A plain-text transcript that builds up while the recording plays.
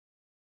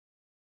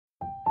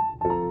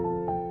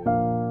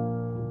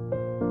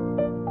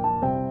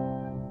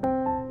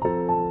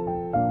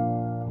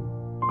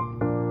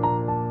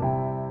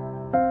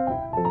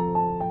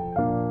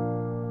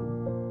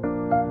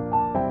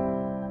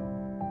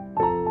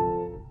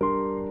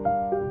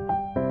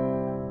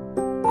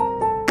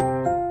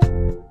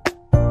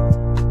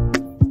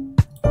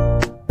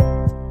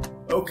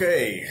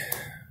Okay,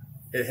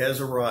 it has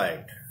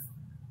arrived.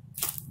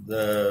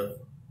 The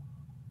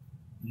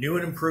new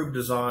and improved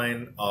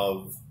design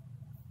of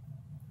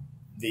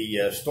the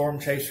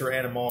Stormchaser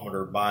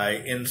Anemometer by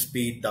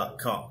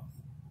Inspeed.com.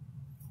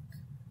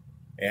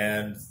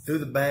 And through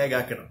the bag,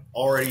 I can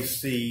already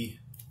see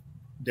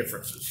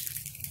differences.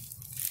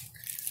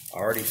 I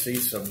already see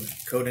some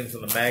coatings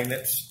on the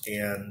magnets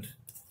and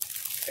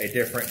a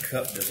different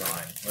cup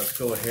design. Let's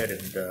go ahead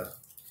and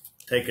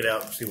take it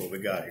out and see what we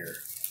got here.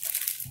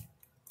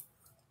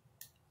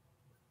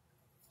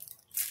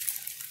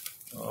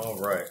 All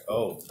right.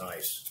 Oh,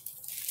 nice.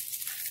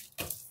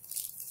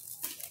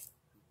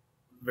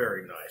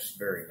 Very nice.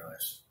 Very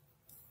nice.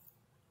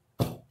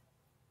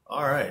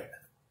 All right.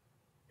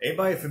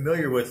 Anybody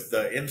familiar with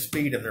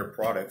Inspeed and their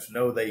products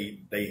know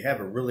they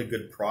have a really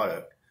good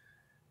product.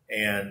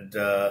 And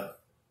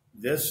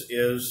this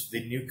is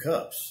the new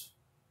cups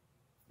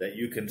that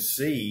you can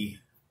see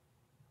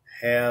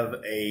have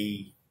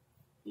a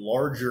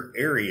larger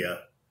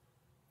area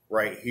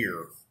right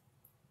here.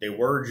 They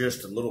were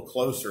just a little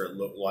closer, it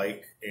looked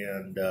like,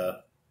 and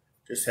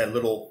just had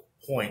little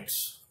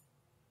points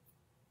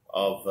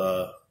of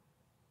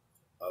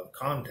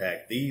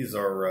contact. These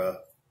are,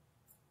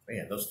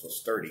 man, those feel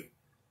sturdy.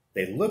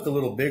 They look a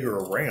little bigger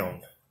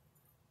around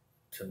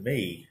to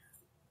me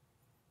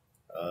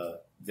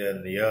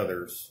than the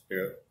others,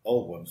 the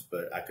old ones,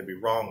 but I could be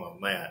wrong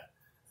on that.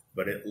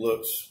 But it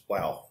looks,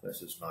 wow,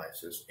 this is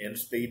nice. It's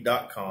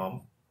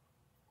Inspeed.com.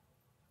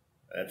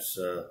 That's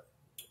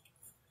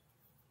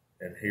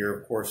and here,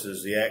 of course,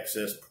 is the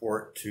access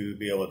port to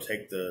be able to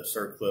take the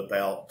circlip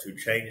out to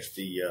change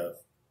the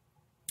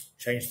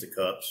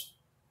cups.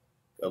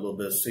 Got a little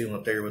bit of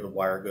sealant there where the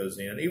wire goes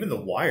in. Even the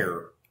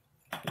wire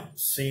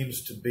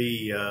seems to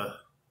be a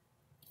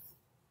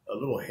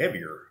little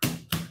heavier. It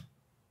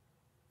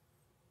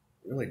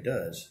really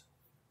does.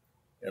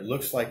 It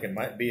looks like it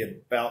might be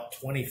about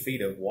 20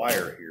 feet of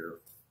wire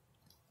here.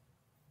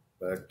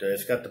 But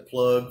it's got the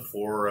plug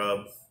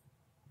for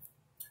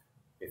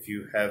if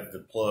you have the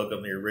plug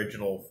on the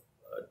original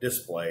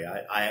display.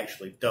 I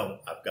actually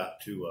don't. I've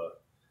got to,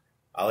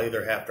 I'll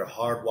either have to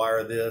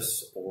hardwire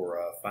this or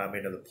find me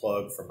another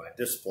plug for my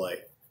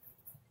display.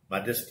 My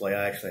display,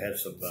 I actually had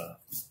some,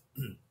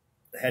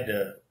 had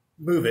to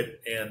move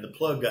it and the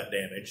plug got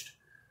damaged.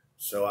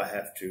 So I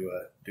have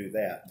to do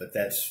that, but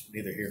that's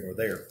neither here nor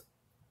there.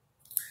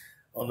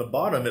 On the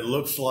bottom, it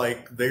looks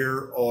like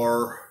they're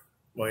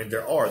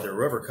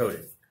rubber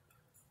coated.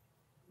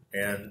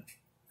 And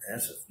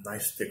that's a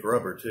nice thick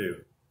rubber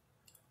too.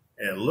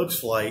 And it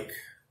looks like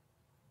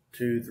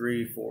 2,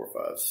 3, 4,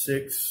 5,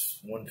 6,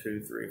 1,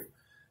 2, 3.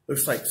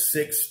 Looks like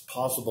 6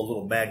 possible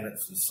little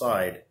magnets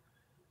inside.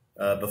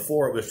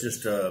 Before it was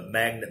just a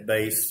magnet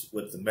base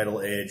with the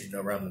metal edge,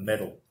 around the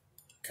metal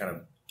kind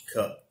of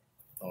cup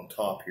on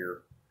top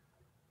here.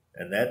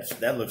 And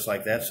that looks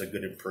like that's a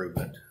good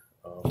improvement.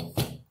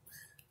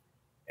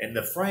 And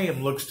the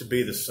frame looks to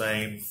be the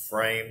same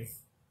frame.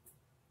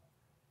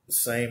 The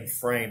same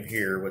frame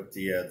here with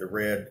the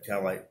red kind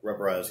of like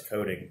rubberized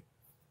coating,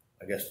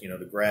 I guess,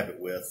 to grab it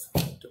with,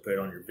 to put it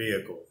on your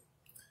vehicle.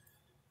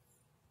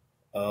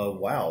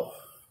 Wow,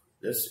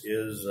 this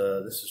is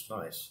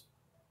nice.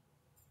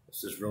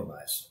 This is real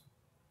nice.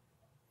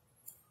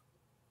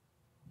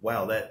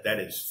 Wow, that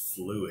is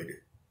fluid.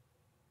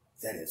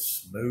 That is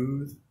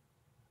smooth,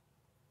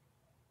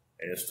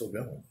 and it's still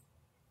going.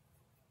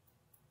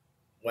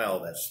 Wow,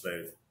 that's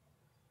smooth.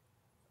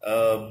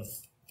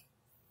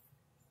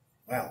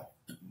 Wow,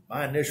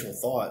 my initial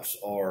thoughts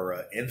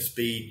are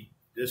Inspeed.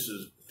 This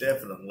is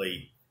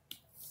definitely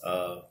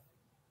an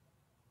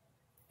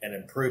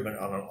improvement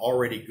on an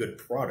already good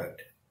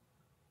product.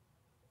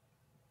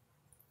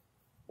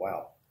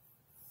 Wow.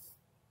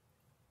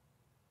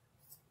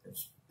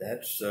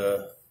 That's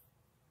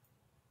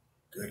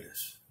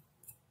goodness.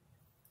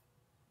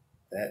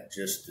 That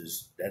just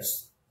is,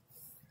 that's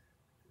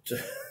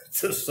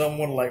to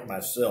someone like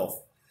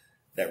myself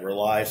that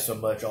relies so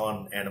much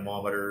on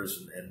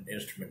anemometers and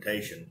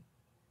instrumentation.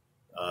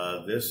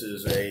 This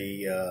is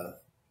a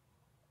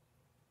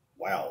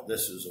wow.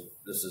 This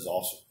is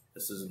awesome.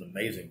 This is an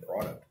amazing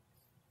product.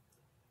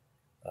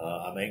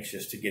 I'm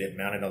anxious to get it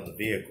mounted on the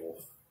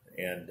vehicle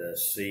and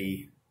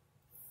see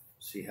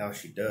how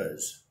she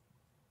does.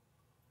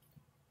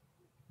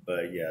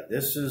 But yeah,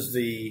 this is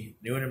the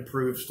new and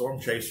improved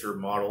Stormchaser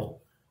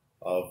model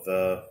of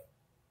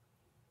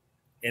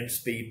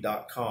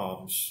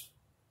Inspeed.com's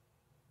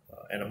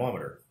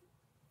anemometer.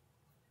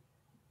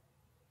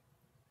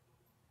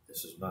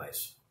 This is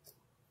nice.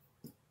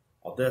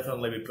 I'll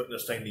definitely be putting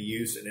this thing to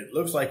use, and it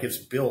looks like it's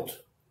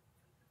built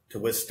to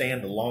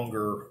withstand a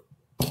longer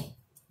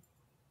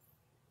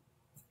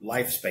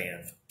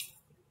lifespan.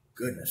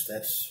 Goodness,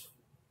 that's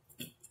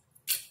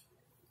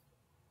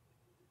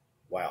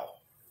wow.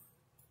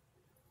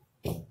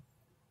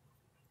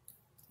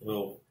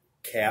 Little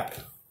cap,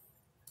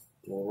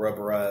 little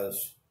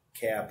rubberized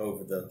cap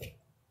over the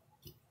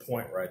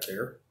point right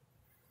there.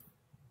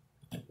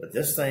 But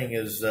this thing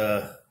is,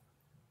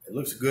 it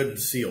looks good and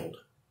sealed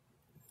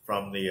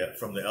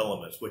from the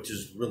elements, which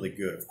is really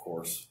good, of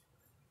course.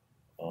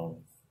 I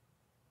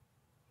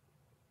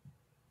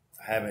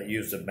haven't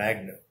used a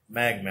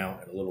mag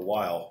mount in a little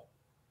while,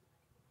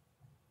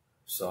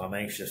 so I'm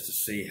anxious to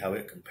see how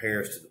it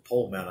compares to the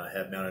pole mount I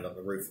have mounted on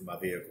the roof of my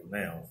vehicle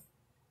now.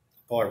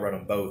 Probably run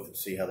them both and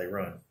see how they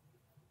run.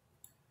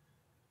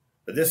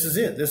 But this is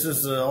it. This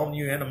is the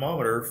all-new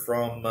anemometer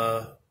from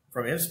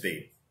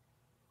Inspeed.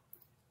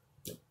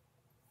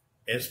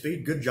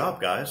 Inspeed, good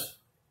job, guys.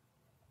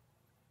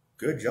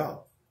 Good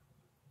job.